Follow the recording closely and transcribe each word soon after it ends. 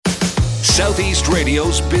Southeast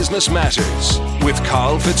Radio's Business Matters with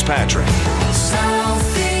Carl Fitzpatrick.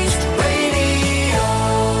 Southeast Radio.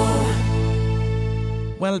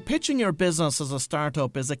 Well, pitching your business as a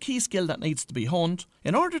startup is a key skill that needs to be honed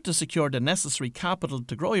in order to secure the necessary capital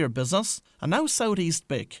to grow your business. And now Southeast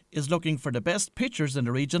BIC is looking for the best pitchers in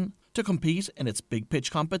the region to compete in its big pitch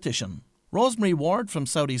competition. Rosemary Ward from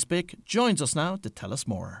Southeast BIC joins us now to tell us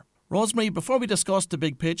more. Rosemary, before we discuss the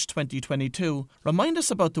Big Pitch 2022, remind us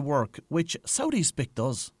about the work which Southeast BIC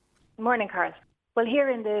does. Morning, Carl. Well, here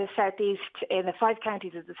in the southeast, in the 5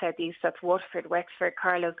 counties of the southeast, that's Waterford, Wexford,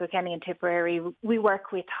 Carlow, Kilkenny and Tipperary, we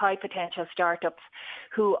work with high potential startups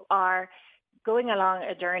who are going along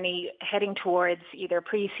a journey heading towards either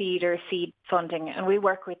pre-seed or seed funding. And we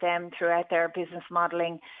work with them throughout their business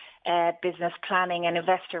modelling, business planning and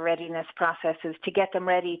investor readiness processes to get them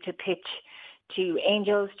ready to pitch to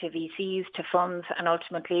angels, to VCs, to funds, and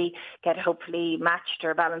ultimately get hopefully matched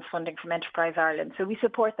or balanced funding from Enterprise Ireland. So we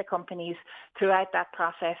support the companies throughout that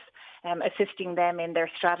process, assisting them in their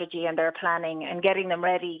strategy and their planning and getting them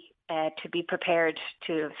ready to be prepared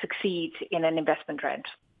to succeed in an investment round.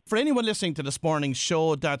 For anyone listening to this morning's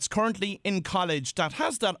show that's currently in college, that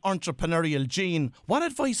has that entrepreneurial gene, what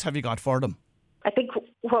advice have you got for them? I think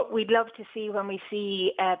what we'd love to see when we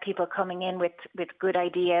see people coming in with good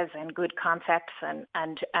ideas and good concepts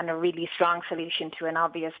and a really strong solution to an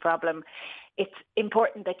obvious problem, it's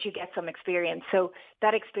important that you get some experience. So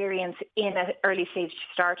that experience in an early stage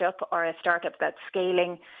startup or a startup that's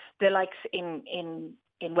scaling, the likes in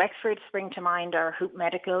Wexford spring to mind, or Hoop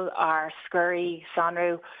Medical, or Scurry,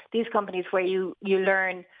 Sonru, these companies where you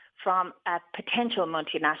learn from a potential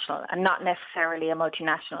multinational and not necessarily a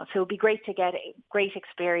multinational. So it would be great to get a great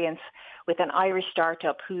experience with an Irish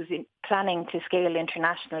startup who's planning to scale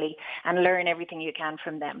internationally and learn everything you can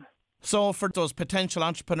from them. So for those potential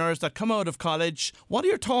entrepreneurs that come out of college, what are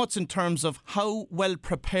your thoughts in terms of how well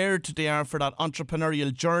prepared they are for that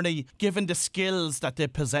entrepreneurial journey, given the skills that they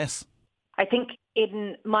possess? I think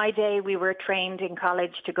in my day, we were trained in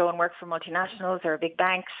college to go and work for multinationals or big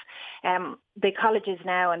banks. The colleges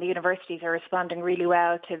now and the universities are responding really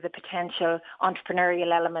well to the potential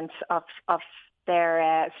entrepreneurial elements of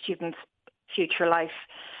their students' future life.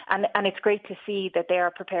 And it's great to see that they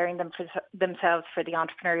are preparing themselves for the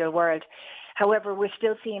entrepreneurial world. However, we're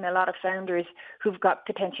still seeing a lot of founders who've got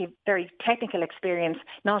potentially very technical experience,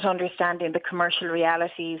 not understanding the commercial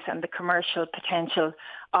realities and the commercial potential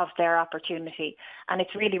of their opportunity. And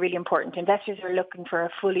it's really, really important. Investors are looking for a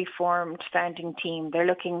fully formed founding team. They're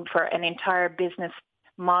looking for an entire business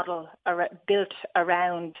model built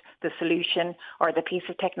around the solution or the piece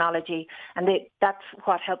of technology. And that's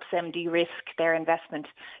what helps them de-risk their investment.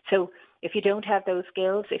 So if you don't have those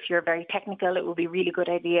skills, if you're very technical, it would be a really good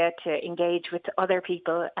idea to engage with other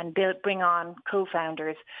people and bring on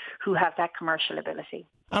co-founders who have that commercial ability.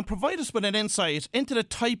 And provide us with an insight into the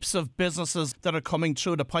types of businesses that are coming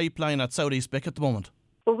through the pipeline at Southeast BIC at the moment.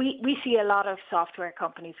 Well, we see a lot of software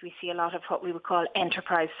companies. We see a lot of what we would call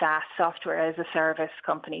enterprise SaaS, software as a service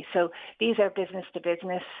companies. So these are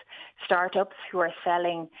business-to-business startups who are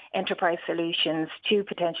selling enterprise solutions to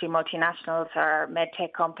potentially multinationals or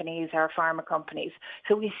medtech companies or pharma companies.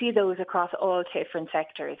 So we see those across all different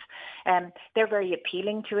sectors. They're very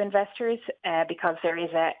appealing to investors because there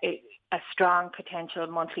is a strong potential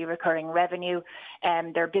monthly recurring revenue.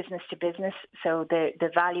 They're business to business, so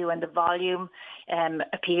the value and the volume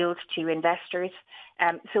appeals to investors.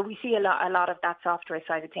 So we see a lot of that software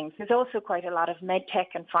side of things. There's also quite a lot of medtech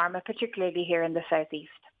and pharma, particularly here in the southeast.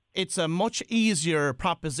 It's a much easier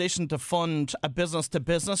proposition to fund a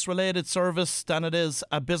business-to-business related service than it is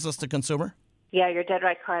a business-to-consumer? Yeah, you're dead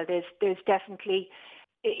right, Carl. There's definitely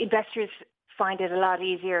investors find it a lot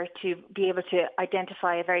easier to be able to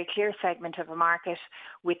identify a very clear segment of a market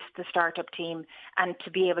with the startup team and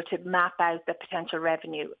to be able to map out the potential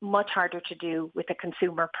revenue. Much harder to do with a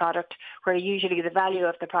consumer product where usually the value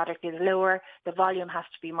of the product is lower, the volume has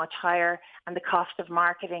to be much higher, and the cost of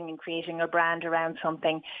marketing and creating a brand around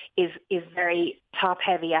something is very top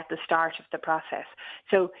heavy at the start of the process.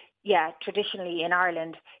 So yeah, traditionally in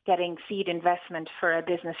Ireland, getting seed investment for a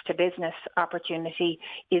business-to-business opportunity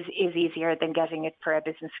is easier than getting it for a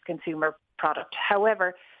business-to-consumer product.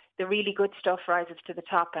 However, the really good stuff rises to the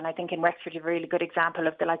top, and I think in Wexford you have a really good example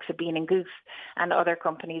of the likes of Bean and Goose and other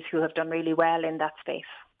companies who have done really well in that space.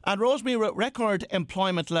 And Rosemary, with record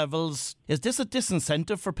employment levels, is this a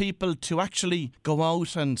disincentive for people to actually go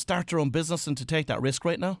out and start their own business and to take that risk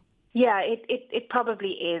right now? Yeah, it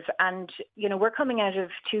probably is. And, you know, we're coming out of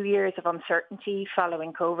 2 years of uncertainty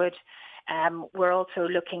following COVID. We're also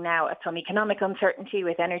looking now at some economic uncertainty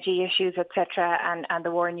with energy issues, etc., and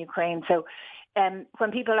the war in Ukraine. So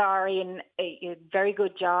when people are in a very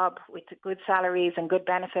good job with good salaries and good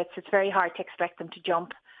benefits, it's very hard to expect them to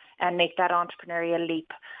jump and make that entrepreneurial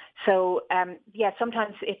leap. So,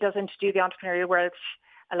 sometimes it doesn't do the entrepreneurial world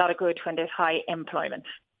a lot of good when there's high employment.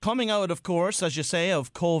 Coming out, of course, as you say,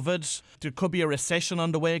 of COVID, there could be a recession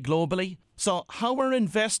underway globally. So how are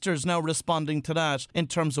investors now responding to that in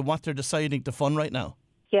terms of what they're deciding to fund right now?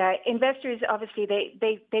 Yeah, investors, obviously,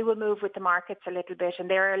 they will move with the markets a little bit, and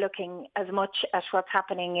they're looking as much at what's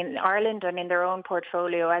happening in Ireland and in their own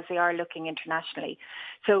portfolio as they are looking internationally.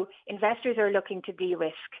 So investors are looking to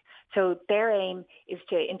de-risk. So their aim is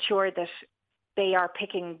to ensure that they are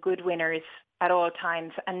picking good winners at all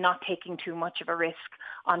times and not taking too much of a risk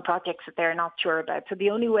on projects that they're not sure about. So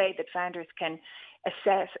the only way that founders can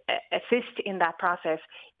assist in that process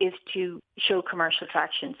is to show commercial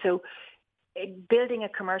traction. So building a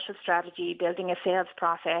commercial strategy, building a sales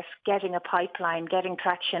process, getting a pipeline, getting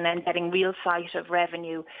traction and getting real sight of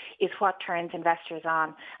revenue is what turns investors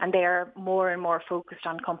on. And they are more and more focused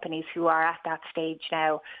on companies who are at that stage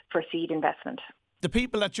now for seed investment. The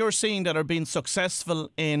people that you're seeing that are being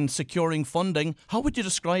successful in securing funding, how would you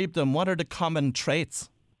describe them? What are the common traits?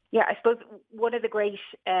 Yeah, I suppose one of the great,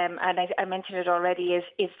 and I mentioned it already,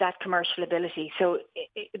 is that commercial ability. So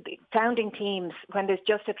founding teams, when there's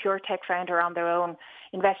just a pure tech founder on their own,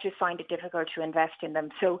 investors find it difficult to invest in them.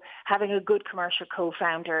 So having a good commercial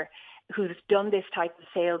co-founder who's done this type of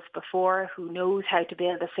sales before, who knows how to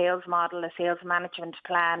build a sales model, a sales management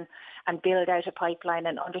plan, and build out a pipeline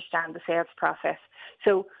and understand the sales process.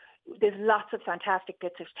 So there's lots of fantastic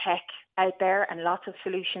bits of tech out there and lots of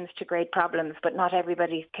solutions to great problems, but not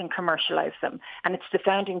everybody can commercialize them. And it's the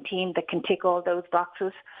founding team that can tick all those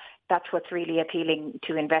boxes. That's what's really appealing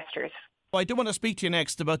to investors. I do want to speak to you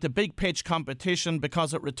next about the Big Pitch competition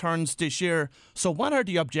because it returns this year. So what are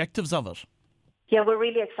the objectives of it? Yeah, we're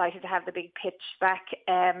really excited to have the Big Pitch back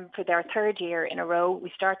for their third year in a row.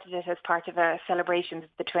 We started it as part of a celebration of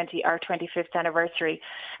our 25th anniversary,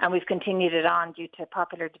 and we've continued it on due to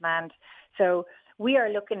popular demand. So we're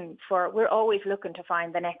always looking to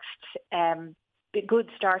find the next good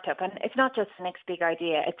startup. And it's not just the next big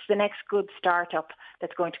idea, it's the next good startup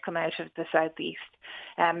that's going to come out of the Southeast.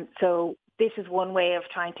 So this is one way of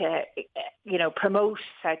trying to, promote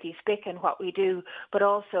Southeast BIC and what we do, but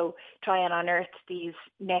also try and unearth these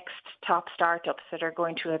next top startups that are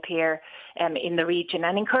going to appear in the region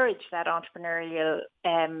and encourage that entrepreneurial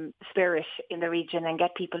spirit in the region and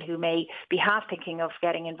get people who may be half thinking of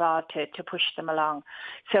getting involved to push them along.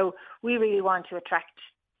 So we really want to attract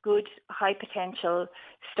good, high potential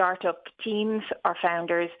startup teams or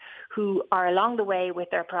founders who are along the way with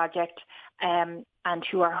their project and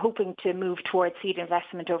who are hoping to move towards seed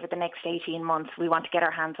investment over the next 18 months. We want to get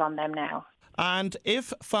our hands on them now. And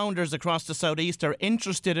if founders across the Southeast are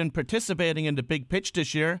interested in participating in the Big Pitch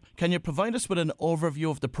this year, can you provide us with an overview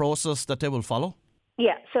of the process that they will follow?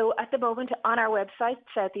 Yeah, so at the moment on our website,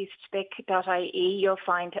 southeastbic.ie, you'll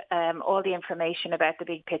find all the information about the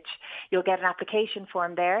Big Pitch. You'll get an application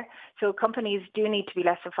form there. So companies do need to be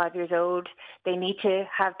less than 5 years old. They need to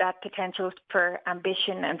have that potential for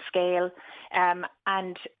ambition and scale.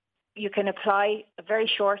 And you can apply a very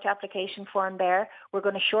short application form there. We're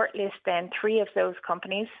going to shortlist then 3 of those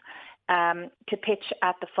companies to pitch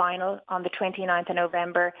at the final on the 29th of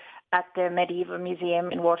November at the Medieval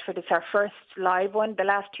Museum in Waterford. It's our first live one. The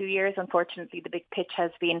last 2 years, unfortunately, the Big Pitch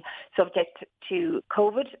has been subject to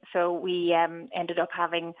COVID, so we ended up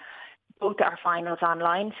having both our finals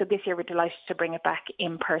online. So this year we're delighted to bring it back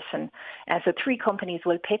in person. So 3 companies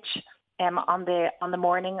will pitch on the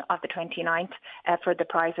morning of the 29th for the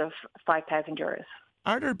prize of €5,000.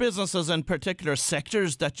 Are there businesses in particular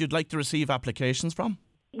sectors that you'd like to receive applications from?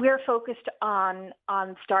 We're focused on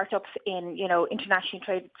startups in, internationally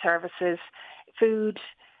traded services, food,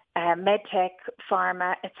 medtech,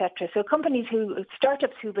 pharma, etc. So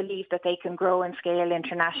startups who believe that they can grow and scale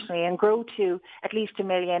internationally and grow to at least €1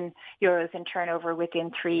 million in turnover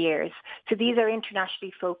within 3 years. So these are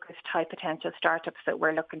internationally focused high potential startups that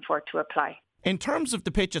we're looking for to apply. In terms of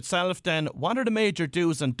the pitch itself then, what are the major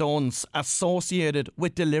do's and don'ts associated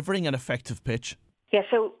with delivering an effective pitch? Yeah,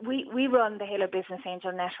 so we run the Halo Business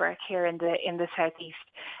Angel Network here in the Southeast,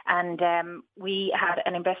 and we had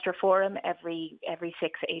an investor forum every 6-8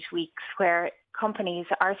 weeks where companies,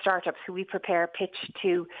 our startups who we prepare pitch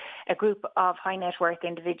to a group of high net worth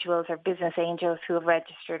individuals or business angels who have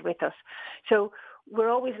registered with us. So we're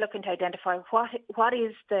always looking to identify what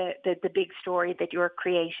is the big story that you're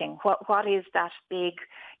creating, what is that big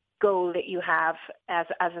goal that you have as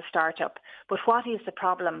a startup, but what is the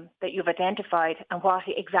problem that you've identified and what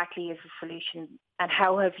exactly is the solution and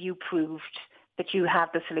how have you proved that you have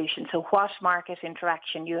the solution. So what market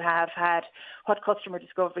interaction you have had, what customer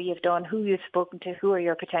discovery you've done, who you've spoken to, who are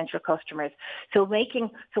your potential customers. So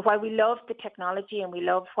while we love the technology and we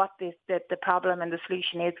love what the problem and the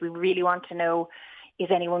solution is, we really want to know, is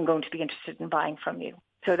anyone going to be interested in buying from you?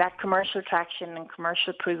 So that commercial traction and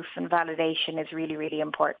commercial proof and validation is really, really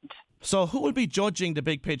important. So who will be judging the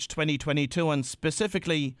Big Pitch 2022, and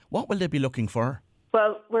specifically, what will they be looking for?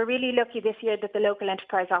 Well, we're really lucky this year that the local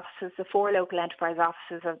enterprise offices, the 4 local enterprise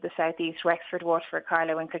offices of the South East, Wexford, Waterford,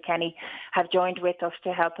 Carlow and Kilkenny, have joined with us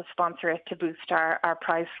to help us sponsor it to boost our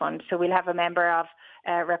prize fund. So we'll have a member of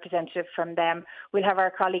representative from them. We'll have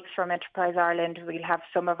our colleagues from Enterprise Ireland. We'll have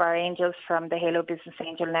some of our angels from the Halo Business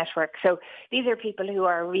Angel Network. So these are people who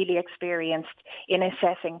are really experienced in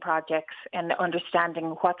assessing projects and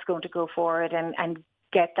understanding what's going to go forward and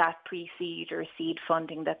get that pre-seed or seed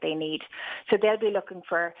funding that they need. So they'll be looking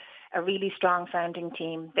for a really strong founding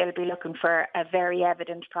team. They'll be looking for a very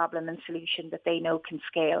evident problem and solution that they know can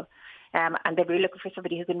scale. And they'll be looking for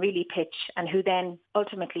somebody who can really pitch, and who then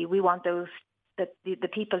ultimately we want those, the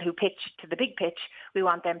people who pitch to the big pitch, we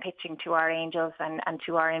want them pitching to our angels and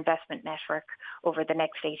to our investment network over the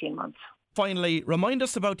next 18 months. Finally, remind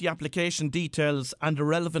us about the application details and the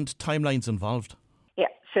relevant timelines involved. Yeah,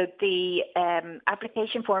 so the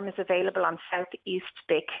application form is available on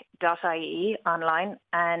southeastbic.ie online,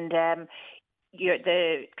 and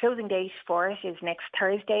the closing date for it is next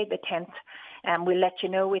Thursday, the 10th. We'll let you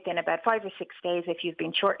know within about 5 or 6 days if you've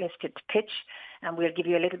been shortlisted to pitch, and we'll give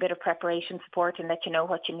you a little bit of preparation support and let you know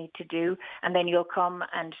what you need to do. And then you'll come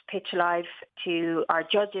and pitch live to our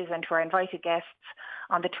judges and to our invited guests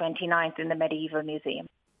on the 29th in the Medieval Museum.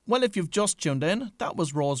 Well, if you've just tuned in, that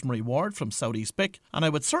was Rosemary Ward from South East BIC, and I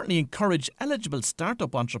would certainly encourage eligible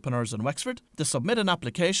startup entrepreneurs in Wexford to submit an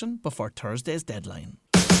application before Thursday's deadline.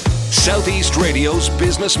 Southeast Radio's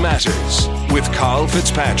Business Matters with Carl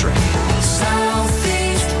Fitzpatrick. Southeast.